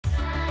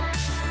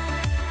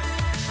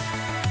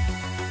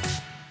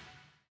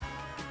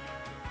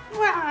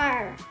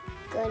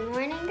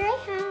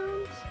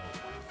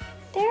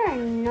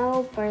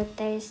couple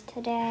birthdays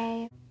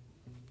today.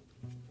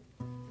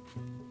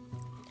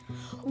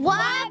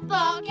 What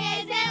book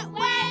is it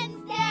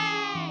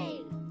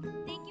Wednesday?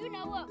 Think you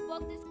know what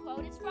book this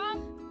quote is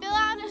from? Fill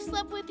out a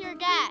slip with your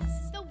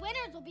guess. The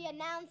winners will be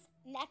announced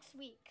next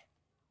week.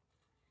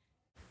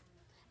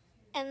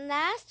 And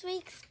last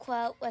week's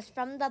quote was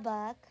from the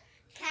book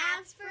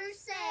Cats for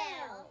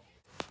Sale.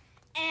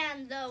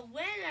 And the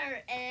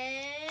winner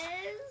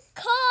is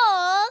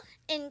Cole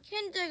in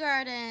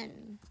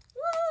kindergarten.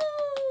 Woo!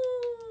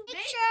 Make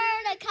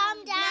sure to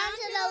come down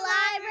to the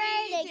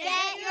library to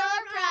get your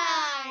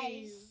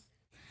prize.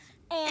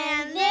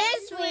 And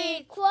this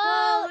week's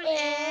quote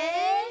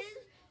is,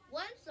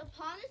 once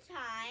upon a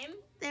time,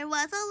 There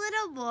was a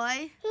little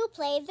boy who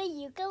played the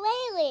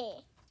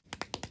ukulele.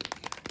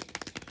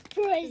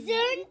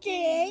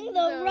 Presenting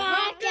the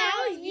Rock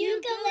Out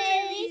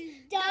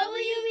Ukuleles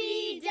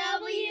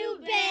WBW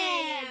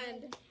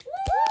Band.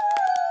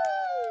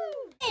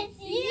 Woo! It's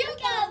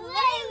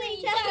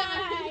ukulele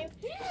time!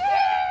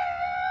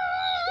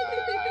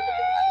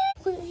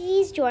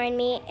 Please join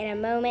me in a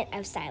moment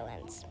of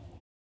silence.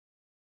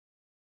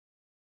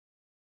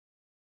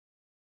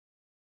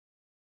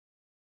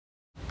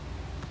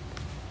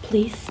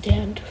 Please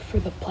stand for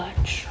the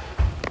pledge.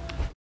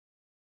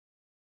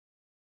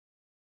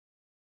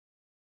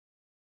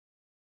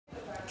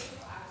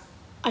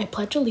 I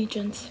pledge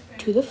allegiance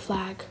to the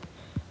flag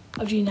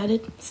of the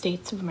United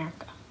States of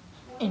America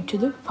and to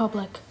the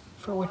republic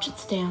for which it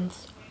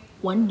stands,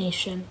 one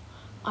nation,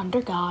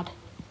 under God,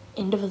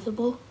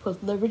 indivisible,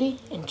 with liberty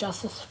and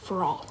justice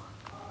for all.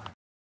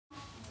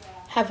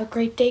 Have a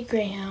great day,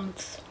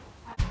 Greyhounds.